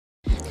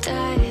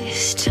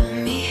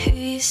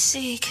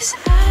see, 'cause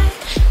I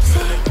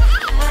think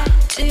I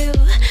do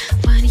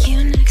want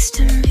you next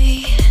to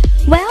me.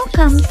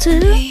 Welcome to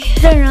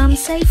the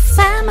Ramsey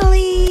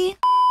family!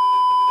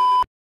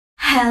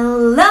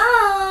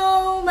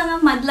 Hello, mga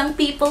madlang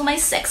people,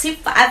 my sexy,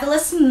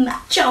 fabulous,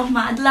 macho,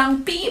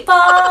 madlang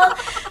people!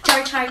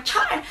 Char, char,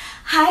 char!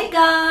 Hi,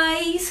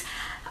 guys!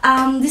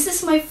 This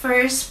is my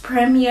first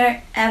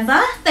premiere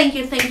ever. Thank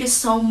you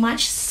so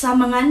much sa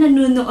mga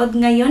nanonood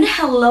ngayon.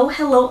 Hello,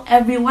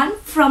 everyone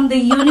from the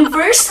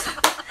universe.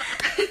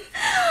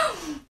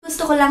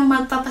 Gusto ko lang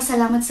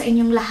magpapasalamat sa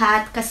inyong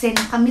lahat kasi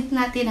nakamit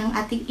natin ang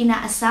ating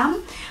inaasam.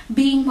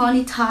 Being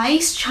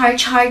monetized, char,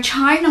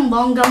 ng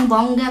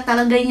bonggang-bongga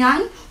talaga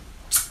yan.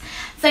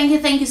 Thank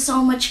you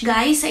so much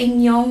guys sa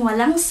inyong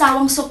walang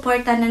sawang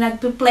suporta na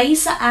nagpe-play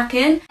sa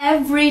akin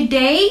every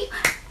day.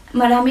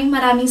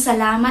 Maraming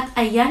salamat.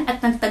 Ayan,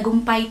 at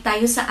nagtagumpay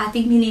tayo sa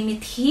ating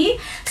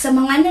minimithi. Sa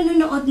mga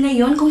nanonood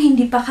ngayon, kung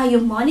hindi pa kayo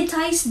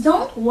monetize,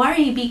 don't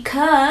worry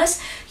because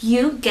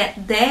you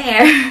get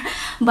there.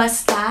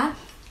 Basta,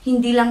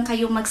 hindi lang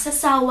kayo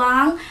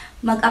magsasawang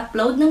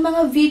mag-upload ng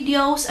mga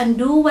videos and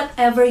do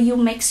whatever you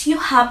makes you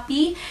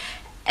happy.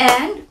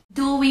 And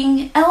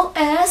doing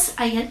LS,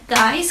 ayan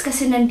guys,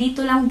 kasi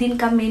nandito lang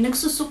din kami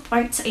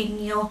nagsusupport sa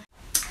inyo.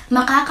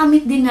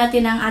 Makakamit din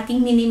natin ang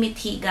ating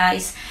minimithi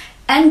guys.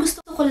 And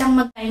gusto ko lang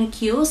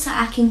mag-thank you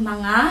sa aking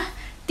mga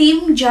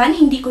team dyan.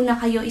 Hindi ko na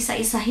kayo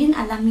isa-isahin.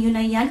 Alam nyo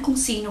na yan kung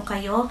sino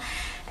kayo.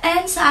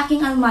 And sa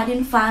aking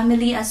Almadin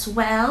family as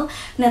well,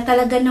 na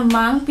talaga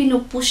namang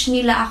pinupush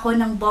nila ako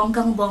ng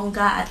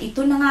bonggang-bongga. At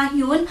ito na nga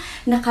yun,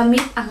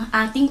 nakamit ang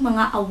ating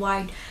mga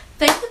award.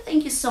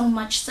 Thank you so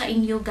much sa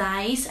inyo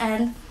guys.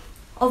 And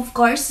of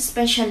course,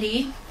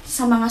 especially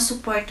sa mga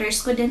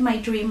supporters ko din, my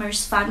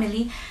Dreamers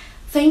family.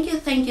 Thank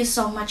you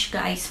so much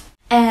guys.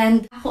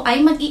 And ako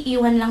ay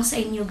mag-iiwan lang sa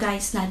inyo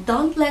guys na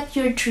don't let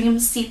your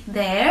dreams sit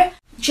there.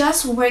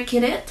 Just work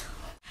it.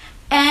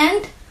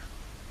 And,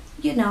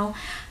 you know,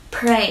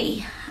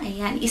 pray.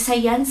 Ayan, isa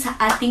yan sa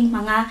ating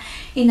mga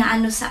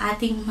inaano sa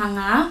ating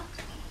mga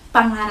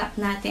pangarap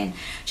natin.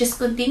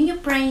 Just continue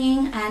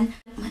praying and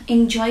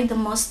enjoy the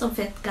most of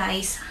it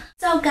guys.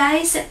 So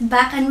guys, sit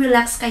back and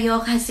relax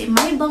kayo kasi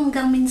may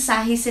bonggang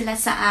mensahe sila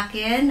sa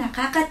akin.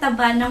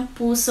 Nakakataba ng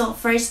puso.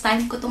 First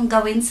time ko itong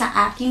gawin sa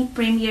aking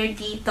premiere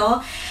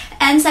dito.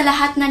 And sa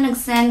lahat na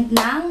nag-send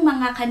ng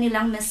mga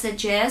kanilang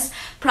messages,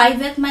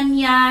 private man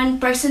yan,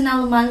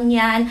 personal man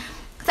yan,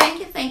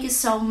 thank you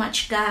so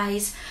much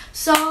guys.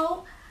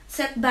 So,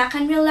 sit back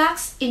and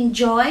relax,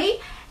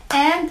 enjoy,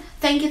 and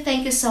thank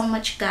you so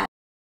much guys.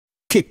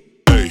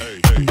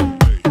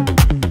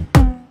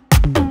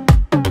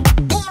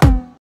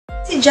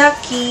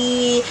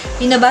 Jackie,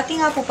 binabati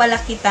nga po pala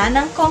kita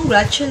ng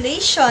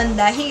congratulations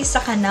dahil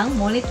isa ka ng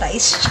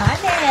MONITIZE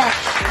channel.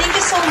 Thank you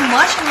so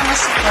much sa mga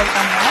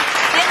suporta mo.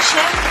 And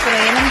syempre,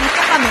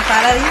 nandito kami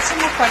para rin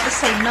sumuporta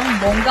sa inyo ng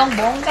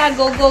bonggang-bongga.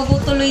 Go,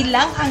 tuloy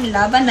lang ang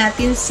laban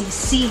natin,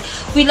 Sisi.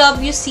 We love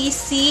you,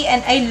 Sisi,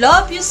 and I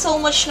love you so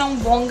much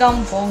ng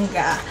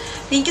bonggang-bongga.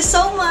 Thank you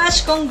so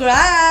much.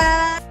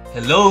 Congrats!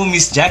 Hello,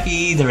 Miss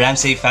Jackie, the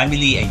Ramsey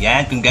family.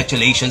 Ayan,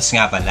 congratulations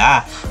nga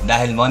pala.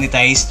 Dahil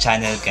monetized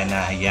channel ka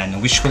na. Ayan,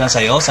 wish ko lang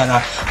sa'yo,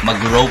 sana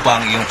mag-grow pa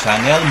ang iyong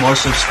channel. More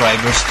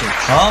subscribers to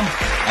come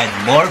and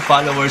more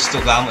followers to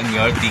come on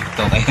your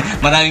TikTok.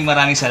 Ayan,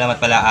 maraming salamat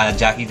pala,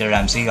 Jackie the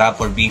Ramsey,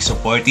 for being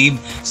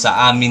supportive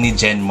sa amin ni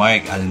Jen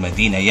Mark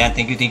Almadin. Ayan,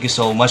 thank you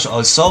so much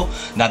also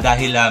na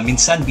dahil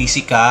minsan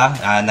busy ka,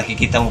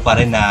 nakikita mo pa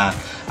rin na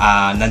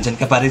nandyan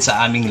ka pa rin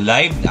sa aming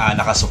live,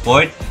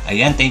 nakasupport.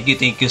 Ayan, thank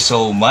you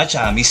so much,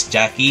 Miss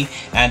Jackie.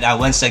 And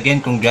once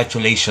again,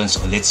 congratulations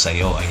ulit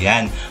sa'yo.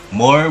 Ayan,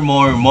 more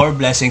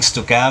blessings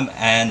to come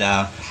and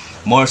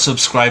more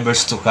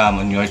subscribers to come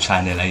on your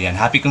channel. Ayan,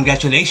 happy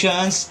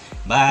congratulations!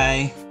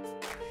 Bye!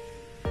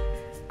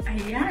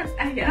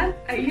 Ayan.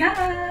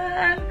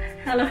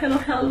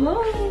 Hello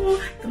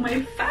to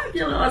my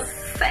fabulous,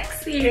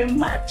 sexy,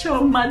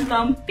 macho,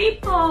 madam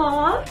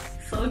people.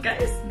 So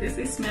guys, this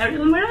is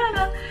Meryl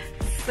Marana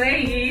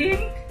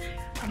saying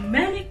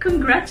many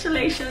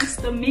congratulations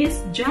to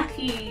Miss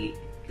Jackie,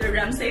 the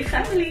Ramsey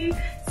family.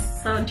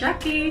 So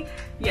Jackie,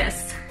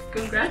 yes,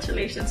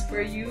 congratulations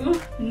for you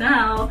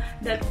now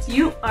that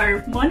you are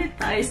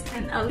monetized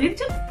and a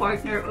legit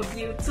partner of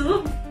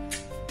YouTube.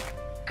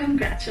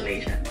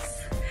 Congratulations.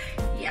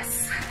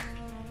 Yes.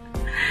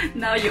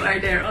 Now you are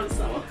there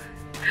also.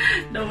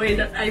 The way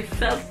that I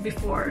felt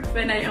before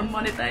when I am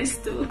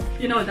monetized too.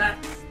 You know that?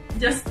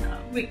 Just a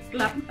week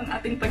lang ang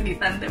ating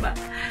pagitan, diba?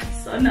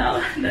 So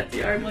now that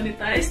you are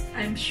monetized,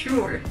 I'm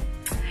sure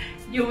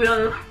you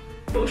will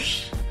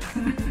push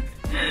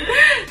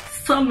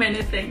so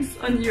many things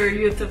on your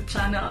YouTube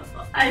channel.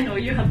 I know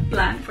you have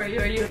planned for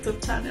your YouTube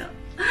channel.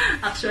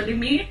 Actually,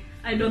 me,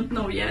 I don't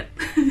know yet.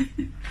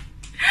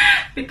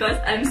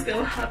 Because I'm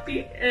still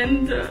happy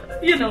and,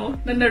 you know,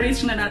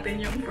 na-reach na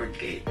natin yung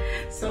 4K.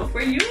 So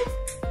for you,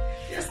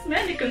 just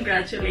many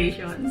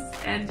congratulations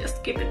and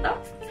just keep it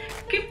up.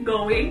 Keep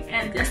going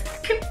and just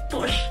keep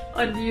push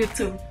on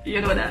YouTube. You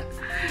know that.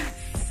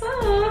 So,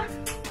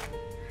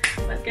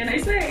 what can I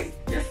say?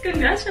 Just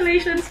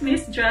Congratulations,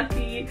 Miss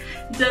Jackie.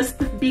 Just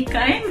be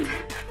kind,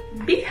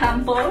 be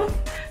humble,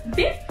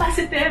 be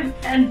positive,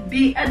 and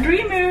be a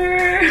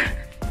dreamer.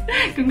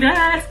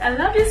 Congrats! I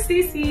love you,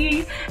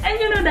 Sissy. And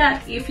you know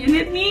that if you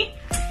need me,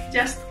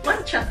 just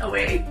one chat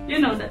away. You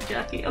know that,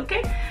 Jackie,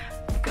 okay?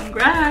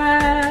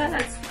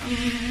 Congrats!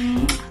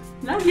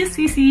 Love you,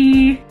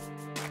 Sissy.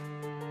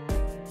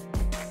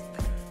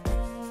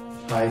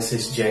 Hi,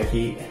 Sis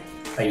Jackie.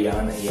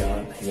 Ayan.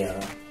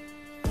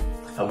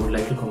 I would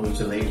like to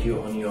congratulate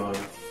you on your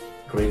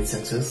great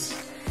success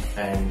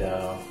and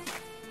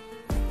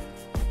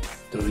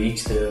to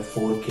reach the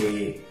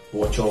 4K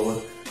watchover.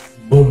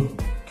 Boom!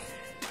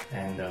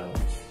 And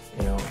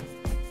you know,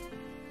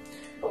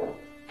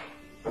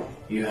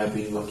 you have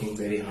been working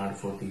very hard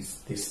for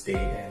this day,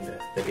 and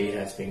the day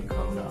has been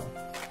come now,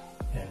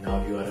 and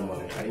now you are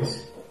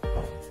monetized.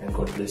 And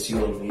God bless you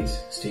always.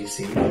 Stay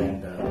safe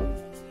and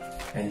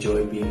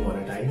enjoy being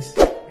monetized,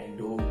 and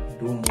do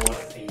more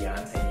ayan.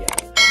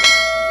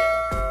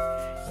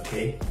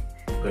 Okay,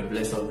 God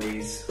bless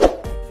always.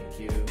 Thank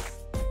you.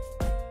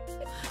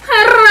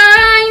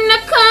 Haray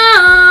nako!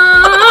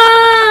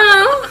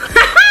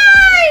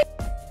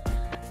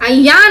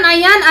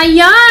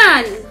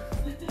 Ayan!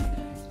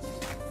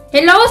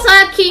 Hello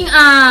sa aking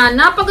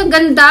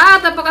napakaganda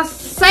at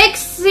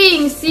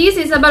napaka-sexy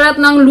sisi sa balat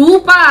ng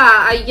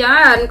lupa.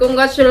 Ayan,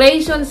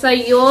 congratulations sa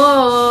iyo.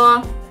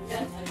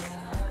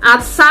 At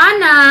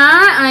sana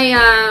ay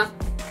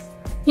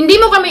hindi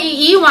mo kami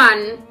iiwan.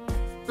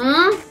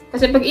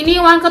 Kasi pag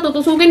iniwan ka,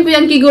 tutusukin ko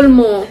yung kigol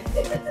mo.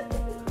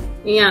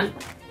 Ayan.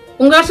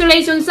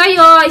 Congratulations sa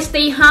iyo.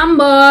 Stay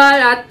humble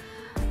at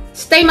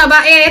stay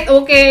mabait,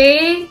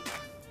 okay?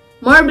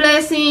 More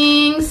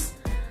blessings.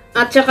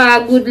 At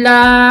saka good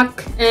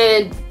luck.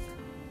 And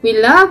we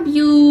love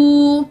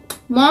you.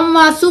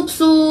 Mama,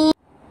 sup-sup.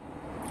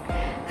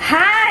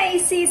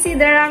 Hi, Sisi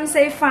the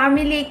Ramsey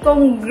family.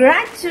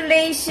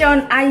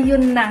 Congratulations.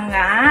 Ayun na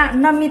nga.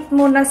 Na-meet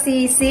mo na,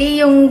 Sisi,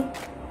 yung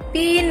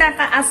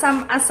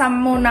pinaka-asam-asam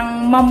mo ng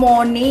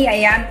mamoni.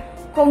 Ayan.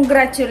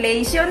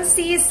 Congratulations,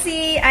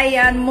 Sisi.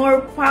 Ayan.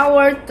 More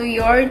power to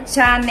your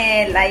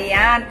channel.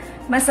 Ayan.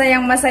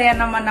 Masayang-masaya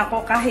naman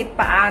ako kahit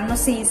paano,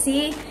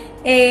 Sisi.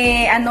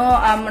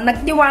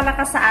 Nagtiwala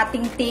ka sa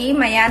ating team.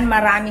 Ayan,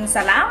 maraming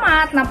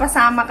salamat.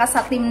 Napasama ka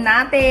sa team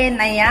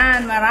natin.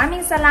 Ayan,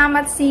 maraming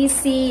salamat,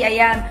 Sisi.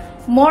 Ayan,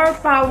 more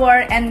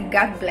power and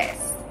God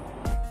bless.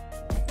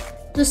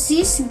 To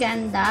Sis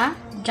Ganda,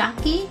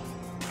 Jackie,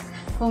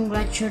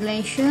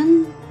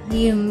 congratulations.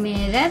 You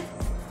made it.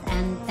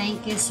 And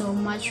thank you so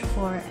much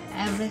for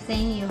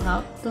everything you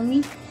helped to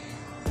me.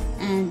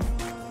 And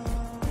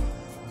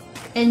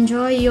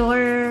enjoy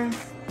your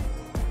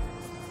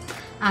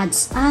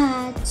ads.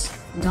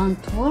 Don't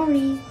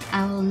worry,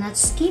 I will not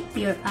skip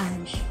your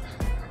ads.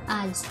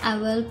 I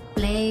will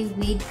play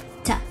with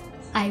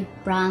I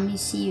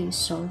promise you.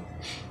 So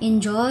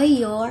enjoy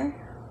your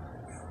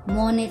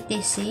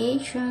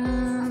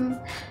monetization,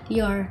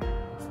 your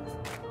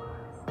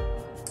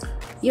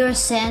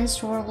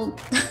sense world.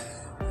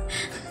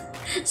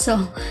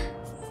 So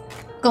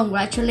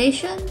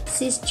congratulations,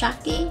 Sis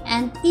Jackie,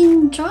 and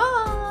enjoy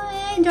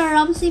the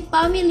Ramsey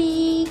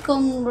family.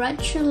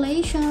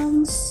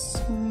 Congratulations.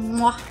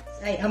 Mwah.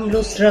 I am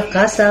Luz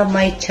Rakasa.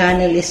 My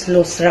channel is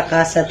Luz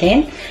Rakasa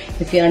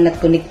 10. If you are not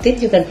connected,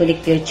 you can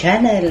connect your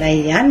channel.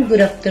 Ayan,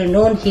 good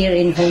afternoon here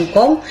in Hong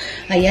Kong.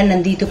 Ayan,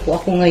 nandito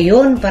po ako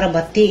ngayon para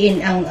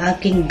batiin ang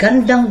aking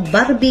gandang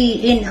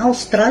Barbie in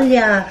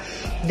Australia.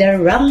 The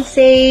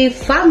Ramsey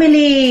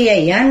family.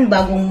 Ayan,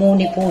 bagong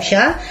muni po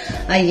siya.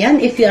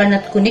 Ayan, if you are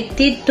not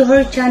connected to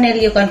her channel,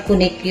 you can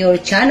connect your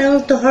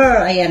channel to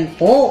her. Ayan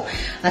po.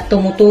 At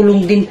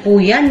tumutulong din po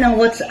yan ng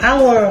What's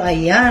Our.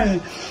 Ayan,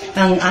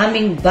 ang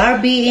aming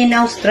Barbie in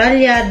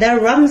Australia, the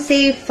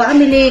Ramsey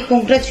family.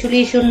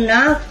 Congratulations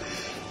na.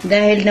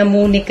 Dahil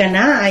namuni ka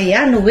na.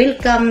 Ayan,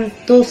 welcome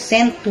to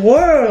Saint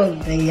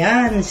World.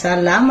 Ayan,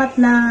 salamat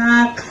na.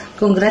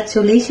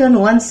 Congratulations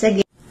once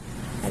again.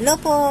 Hello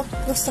po,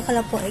 gusto ko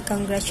lang po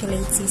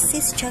i-congratulate si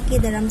Sis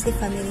Jackie the Ramsey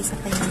family sa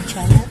kanyang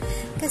channel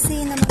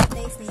kasi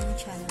na-monetize na yung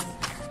channel.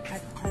 At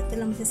ito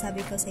lang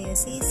masasabi ko sa iyo,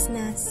 sis,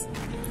 na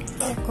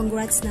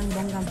congrats ng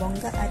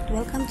bonggang-bongga at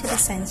welcome to the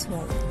Science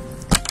World.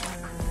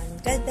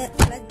 God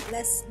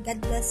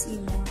bless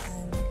you more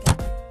and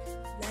God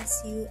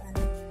bless you and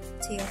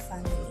to your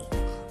family.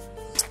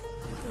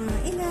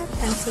 Ingat,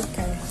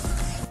 Tansikar.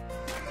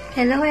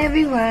 Hello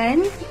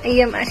everyone,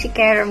 I am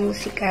Asikara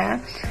Musika.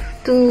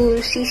 To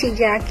Sisi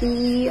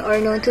Jackie,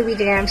 or known to be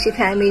the Ramsey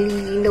family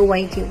in the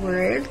YT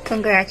world,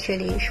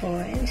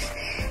 congratulations.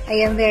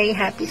 I am very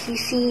happy,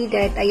 Sisi,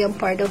 that I am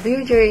part of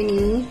your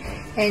journey,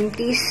 and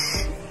please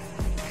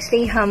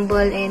stay humble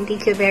and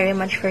thank you very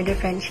much for the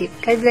friendship.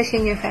 God bless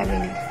you and your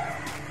family.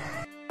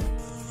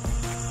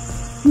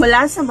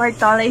 Mula sa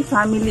Bartolay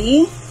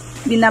family,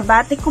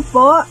 binabati ko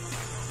po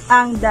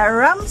ang The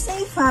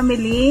Ramsey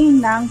family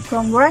ng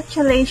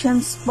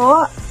congratulations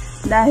po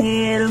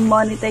dahil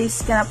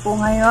monetize ka na po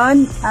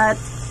ngayon at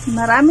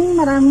maraming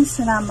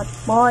salamat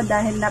po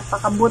dahil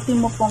napakabuti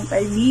mo pong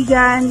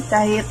kaibigan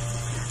kahit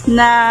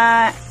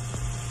na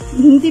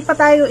hindi pa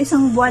tayo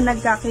isang buwan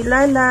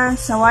nagkakilala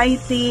sa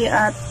YT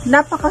at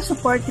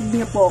napaka-supportive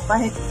niyo po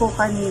kahit po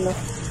kanino.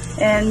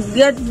 And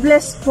God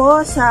bless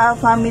po sa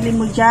family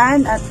mo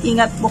dyan at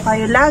ingat po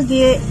kayo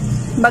lagi.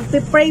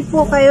 Magpe-pray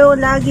po kayo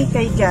lagi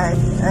kay God.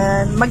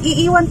 And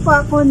mag-iiwan po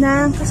ako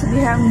ng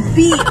kasabihang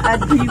be a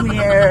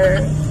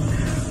dreamer.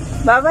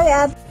 Bye-bye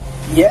at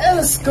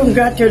yes,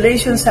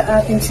 congratulations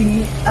sa ating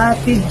si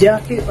Ate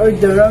Jackie or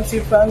the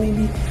Ramsey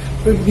family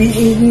for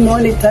being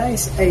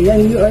monetized.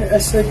 Ayan, you are a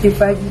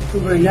certified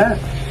YouTuber na.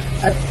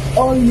 At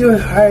all your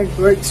hard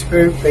works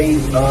were paid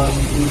off.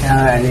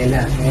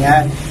 Nila.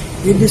 Ayan,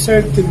 you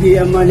deserve to be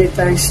a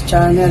monetized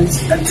channel.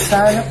 At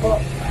sana po,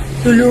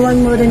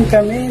 tulungan mo rin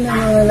kami na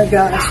mga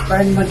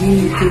nag-a-aspire maging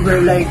YouTuber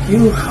like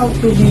you. How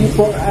to be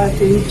po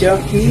Ate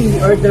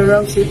Jackie or the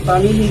Ramsey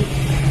family.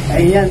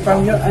 Ayan,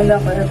 from your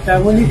anak at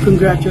family,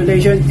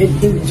 congratulations and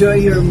enjoy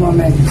your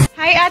moment.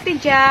 Hi Ate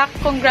Jack,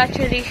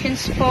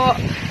 congratulations po.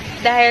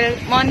 Dahil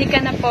Monica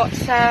na po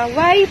sa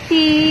YT.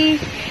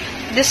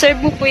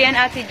 Deserve mo po yan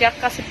Ate Jack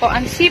kasi po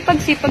ang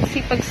sipag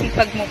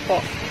mo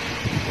po.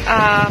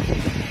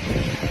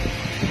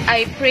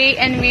 I pray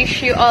and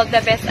wish you all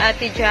the best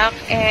Ate Jack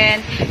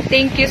and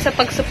thank you sa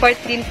pag-support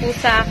din po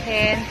sa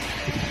akin.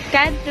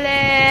 God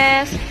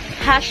bless.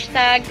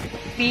 Hashtag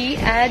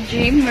be a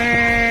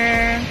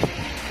dreamer.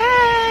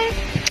 Bye!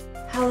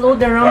 Hello,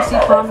 the Ramsey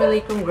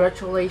family!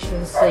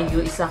 Congratulations sa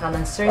iyo! Isa ka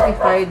ng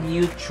certified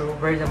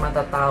YouTuber na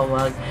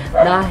matatawag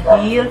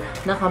dahil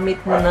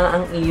nakamit mo na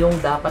ang iyong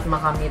dapat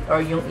makamit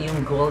or yung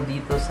iyong goal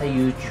dito sa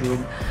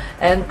YouTube.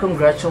 And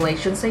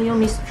congratulations sa iyo,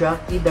 Miss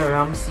Jackie, the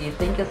Ramsey.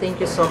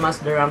 Thank you so much,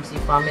 the Ramsey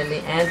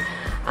family. And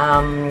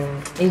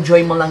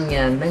enjoy mo lang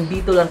yan.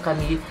 Nandito lang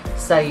kami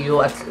sa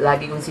iyo at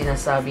lagi kong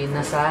sinasabi,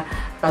 nasa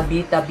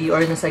tabi-tabi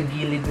or nasa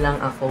gilid lang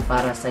ako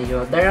para sa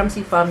iyo. The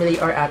Ramsey family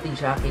or Ate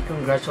Jackie,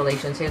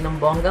 congratulations sa iyo ng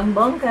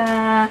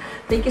bonggang-bongga.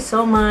 Thank you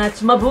so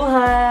much.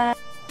 Mabuhay!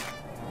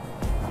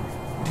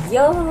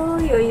 Yo,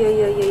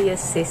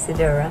 Sissy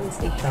the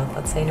Ramsey.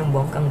 Shoutout sa iyo ng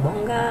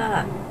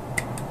bonggang-bongga.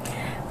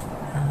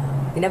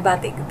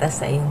 Binabati kita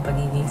sa iyong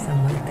pagiging sa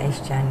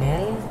monetize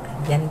channel.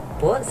 Yan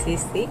po,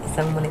 Sissy,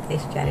 isang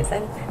monetize channel.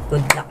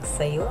 Good luck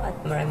sa iyo at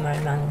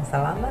maraming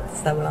salamat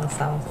sa walang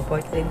sawang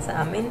support rin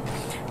sa amin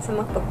sa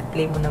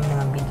magpag-play mo ng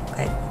mga video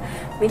kahit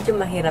medyo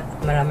mahirap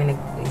at marami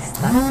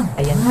nag-stop.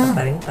 Ayan ka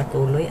pa rin,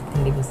 patuloy at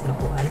hindi mo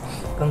sinukuhan.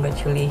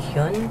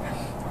 Congratulations.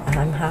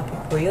 I'm happy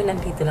for you.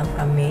 Nandito lang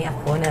kami.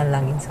 Ako na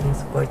laging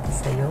sumusuporta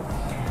sa iyo.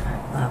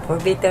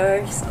 For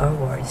betters or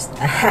worse.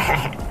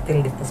 Till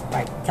this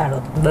part.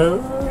 Charot.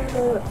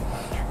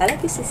 I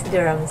like you, Sis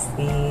the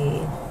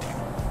Ramsey.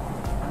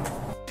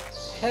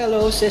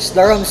 Hello, Sis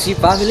the Ramsey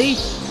family.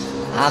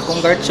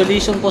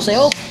 Congratulations po sa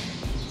iyo.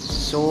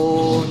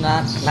 So,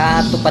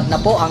 natupad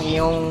na po ang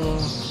iyong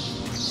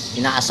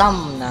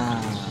inaasam na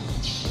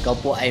ikaw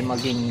po ay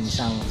maging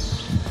isang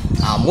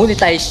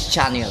monetized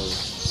channel.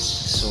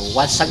 So,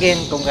 once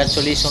again,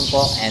 congratulations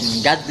po and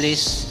God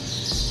bless.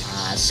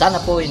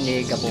 Sana po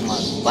hindi ka po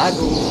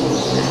magbago.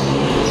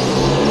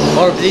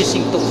 More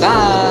blessing to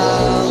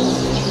come.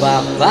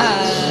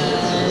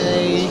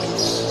 Bye-bye.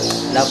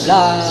 Love,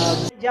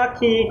 love.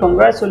 Jackie,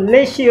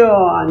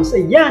 congratulations!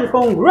 Ayan,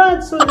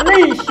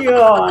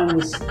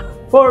 congratulations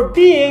for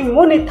being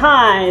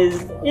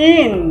monetized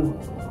in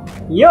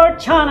your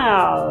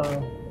channel.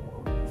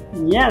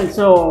 Ayan,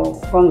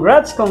 so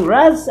congrats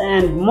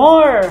and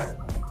more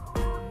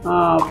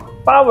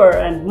power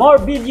and more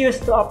videos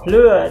to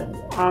upload.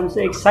 I'm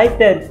so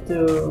excited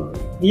to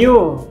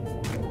view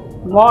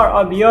more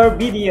of your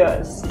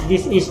videos.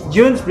 This is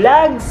June's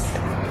Vlogs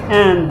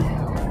and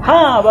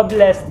have a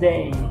blessed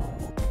day.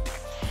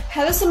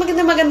 Hello sa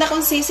maganda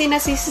kong sisi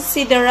na si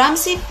The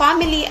Ramsey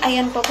family.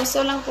 Ayan po, gusto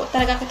lang po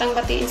talaga kitang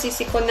batiin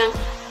sisi ko ng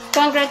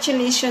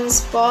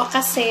congratulations po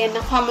kasi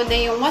nakuha mo na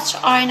yung watch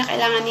hour na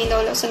kailangan ni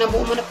Lolo. So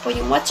nabuo mo na po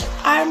yung watch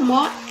hour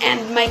mo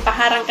and may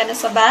paharang ka na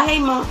sa bahay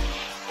mo.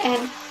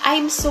 And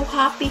I'm so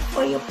happy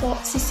for you po,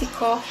 sisi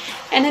ko.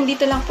 And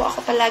nandito lang po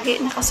ako palagi,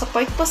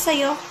 nakasupport po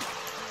sa'yo.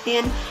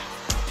 Ayan,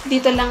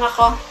 dito lang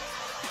ako.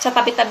 Sa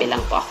tabi-tabi lang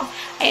po ako.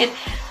 Ayan,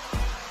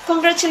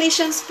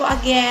 congratulations po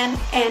again.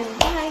 And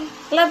bye.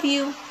 Love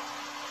you.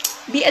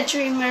 Be a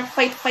dreamer.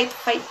 Fight, fight,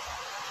 fight.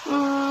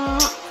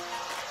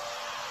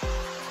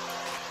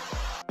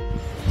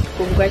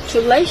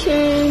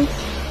 Congratulations.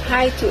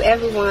 Hi to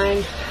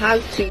everyone. How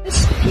to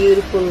this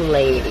beautiful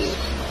lady.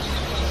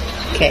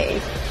 Okay.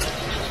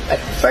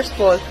 But first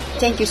of all,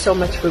 thank you so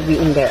much for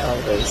being there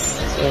always.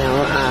 You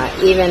know,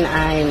 even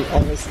I'm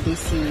always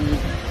busy,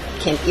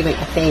 can't even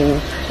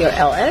attend your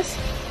LS,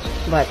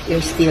 but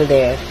you're still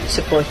there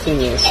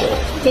supporting you. So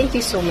thank you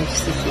so much,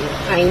 Sissy.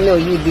 I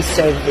know you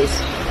deserve this.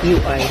 You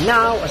are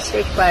now a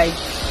certified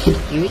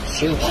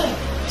YouTuber.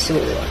 So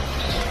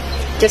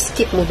just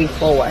keep moving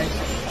forward.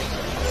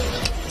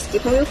 Just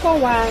keep moving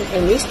forward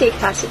and you stay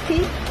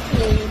positive.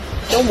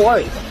 Don't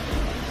worry.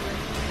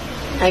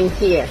 I'm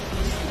here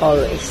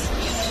always.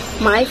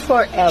 My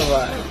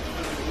forever.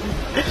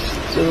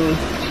 So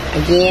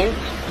again,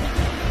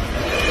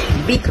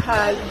 big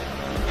hug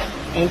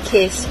and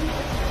kiss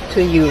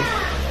to you.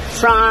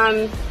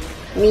 From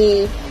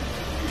me,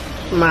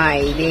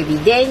 my baby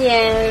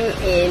Daniel,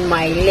 and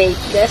my late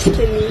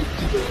Destiny.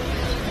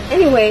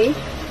 Anyway,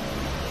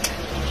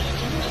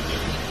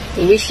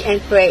 wish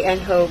and pray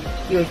and hope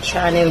your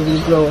channel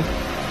will grow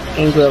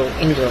and grow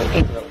and grow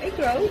and grow and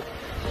grow.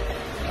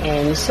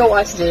 And so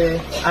as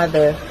the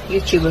other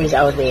YouTubers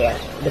out there,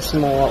 the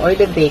small or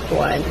the big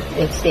one,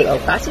 let's stay all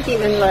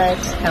positive and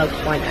let's help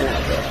one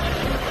another.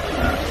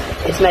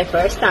 It's my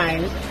first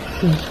time,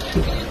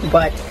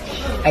 but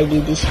I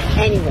did this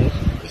anyway.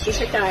 This is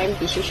your time,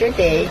 this is your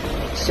day,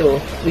 so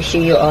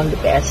wishing you all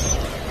the best.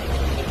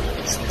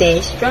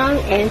 Stay strong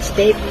and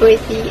stay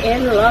pretty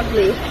and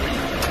lovely.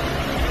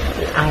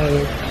 I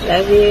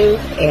love you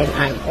and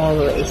I'm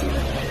always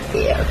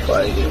here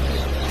for you.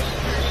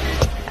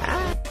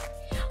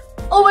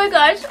 Oh my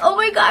gosh! Oh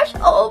my gosh!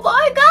 Oh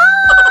my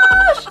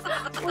gosh!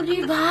 O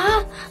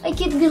diba? I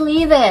can't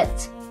believe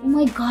it. Oh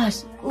my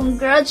gosh!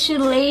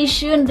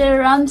 Congratulations, the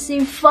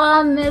Ramsey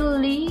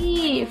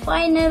family!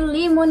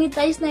 Finally,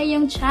 monetize na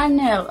yung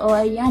channel. O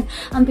ayan,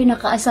 ang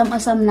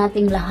pinakaasam-asam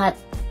nating lahat.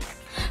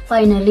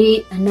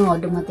 Finally,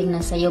 dumating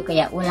na sa'yo.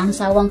 Kaya walang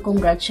sawang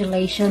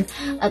congratulations.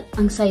 At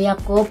ang saya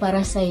ko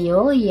para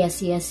sa'yo.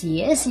 Yes, yes,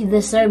 yes.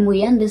 Deserve mo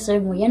yan.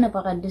 Deserve mo yan.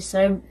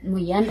 Napaka-deserve mo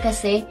yan.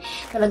 Kasi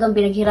talagang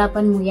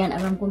pinaghirapan mo yan.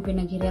 Alam kong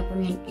pinaghirapan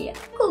mo yan. Kaya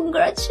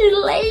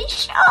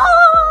congratulations!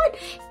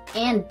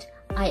 And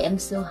I am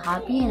so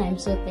happy and I'm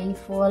so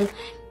thankful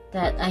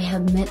that I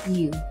have met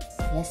you.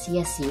 Yes,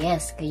 yes,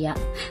 yes. Kaya,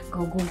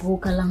 go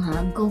ka lang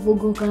ha. Go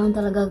ka lang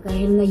talaga.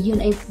 Dahil ngayon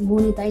ay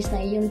monetize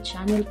na iyong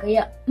channel.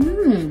 Kaya,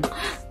 hindi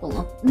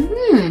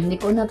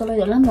ko na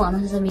tuloy alam mo ano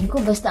sasabihin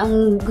ko. Basta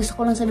ang gusto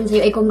ko lang sabihin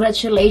sa'yo ay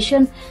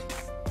congratulations.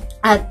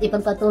 At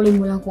ipagpatuloy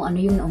mo lang kung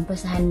ano yung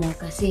naumpasahan mo.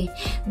 Kasi,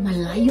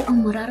 malayo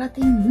ang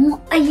mararating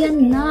mo.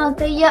 Ayan na.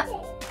 Kaya,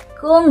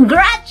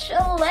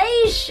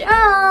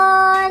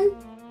 congratulations!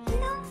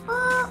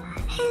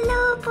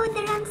 Hello po,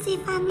 the Ramsey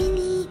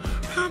family.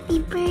 Happy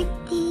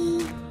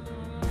birthday.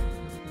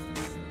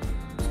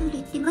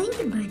 Sorry, di ba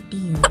hindi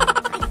birthday yun?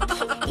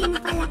 Yun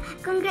pala,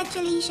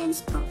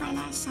 congratulations po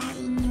pala sa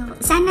inyo.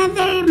 Sa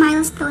another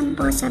milestone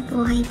po sa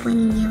buhay po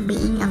ninyo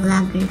being a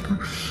vlogger po.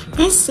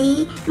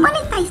 Kasi,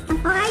 monetize na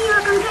po kayo.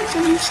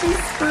 Congratulations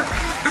po.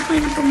 Ako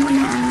na po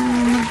muna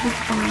ang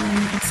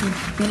nag-phone kasi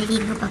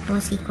naligo pa po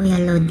si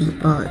Kuya Lodi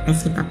po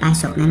kasi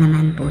papasok na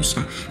naman po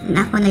siya.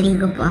 Ako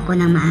naligo po ako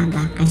ng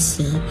maaga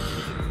kasi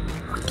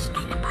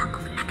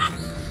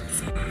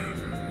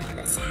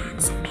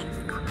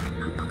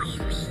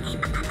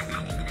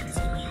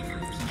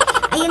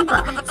ayun po.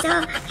 So,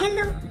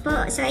 hello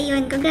po. So,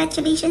 ayun.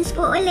 Congratulations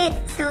po ulit.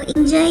 So,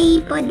 enjoy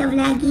po the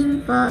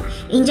vlogging po.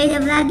 Enjoy the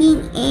vlogging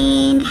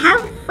and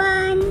have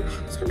fun.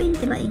 Sabihin,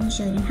 diba,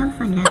 enjoy and have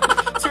fun lang.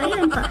 So,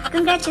 ayun po.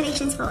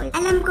 Congratulations po ulit.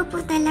 Alam ko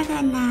po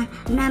talaga na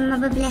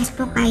mababless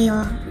po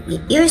kayo.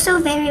 You're so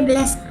very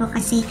blessed po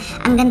kasi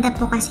ang ganda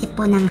po kasi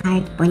po ng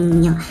heart po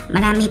ninyo.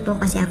 Marami po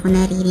kasi ako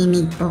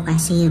naririnig po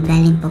kasi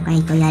galing po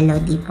kay Kuya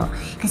Lodi po.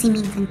 Kasi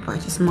minsan po,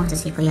 chismoso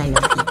si Kuya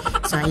Lodi.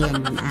 So,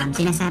 ayun,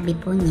 sinasabi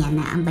po niya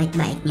na ang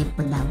bait-bait niyo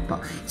po daw po.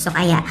 So,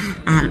 kaya,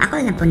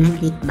 ako na po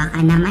nag-greet.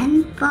 Baka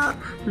naman po,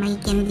 may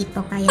candy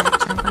po kayo at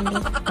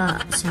chocolate po.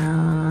 So,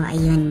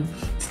 ayun.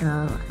 So,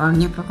 huwag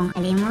niyo po kong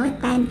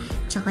kalimutan.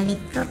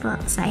 Chocolate ko po.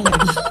 So, ayun.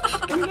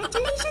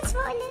 Congratulations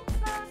po ulit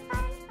po.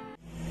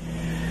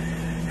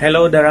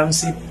 Hello, the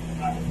Ramsey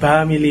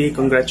family.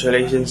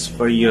 Congratulations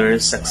for your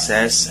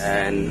success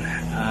and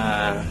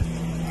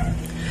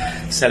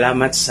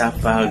salamat sa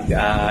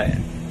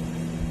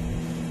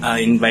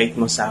invite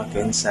mo sa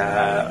akin sa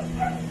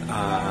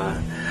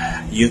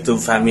YouTube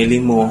family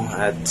mo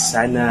at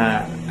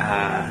sana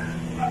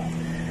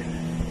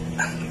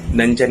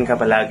nandyan ka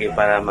palagi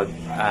para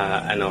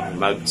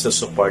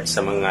magsusupport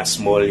sa mga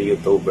small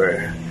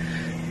YouTuber.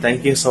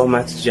 Thank you so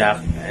much, Jack,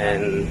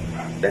 and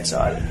that's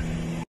all.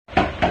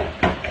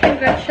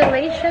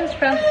 Congratulations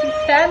from Sis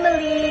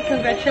family.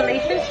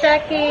 Congratulations,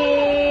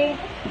 Jackie.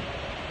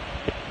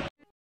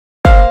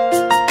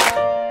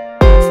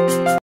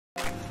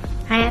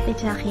 Hi, Ate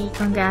Jackie.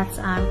 Congrats.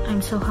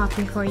 I'm so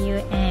happy for you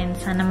and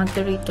sana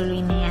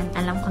magtuloy-tuloy na yan.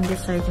 Alam kong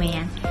deserve mo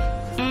yan.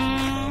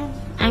 And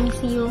I'm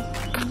see you.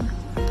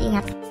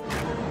 Ingat.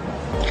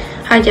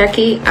 Hi,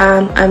 Jackie.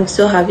 I'm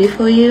so happy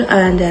for you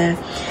and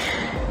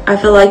I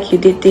feel like you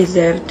did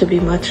deserve to be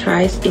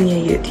monetized in your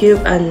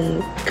YouTube,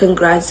 and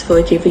congrats for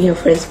achieving your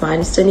first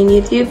milestone in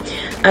YouTube.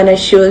 And I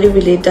surely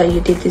believe that you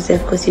did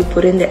deserve because you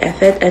put in the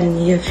effort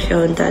and you've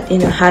shown that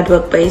hard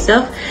work pays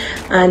off.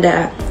 And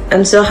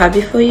I'm so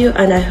happy for you,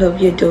 and I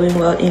hope you're doing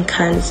well in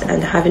Cannes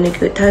and having a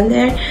good time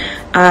there.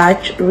 I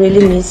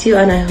really miss you,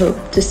 and I hope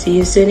to see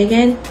you soon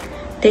again.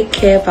 Take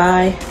care.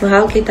 Bye.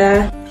 Mahal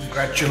kita.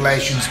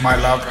 Congratulations, my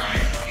love,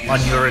 on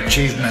your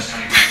achievement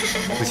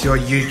with your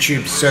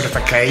YouTube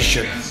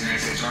certification.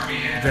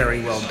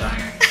 Very well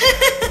done.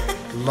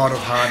 A lot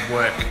of hard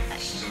work.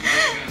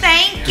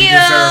 Thank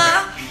you.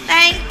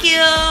 Thank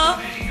you.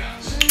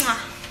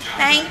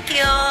 Thank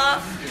you.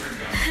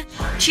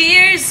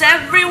 Cheers,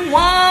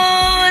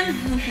 everyone.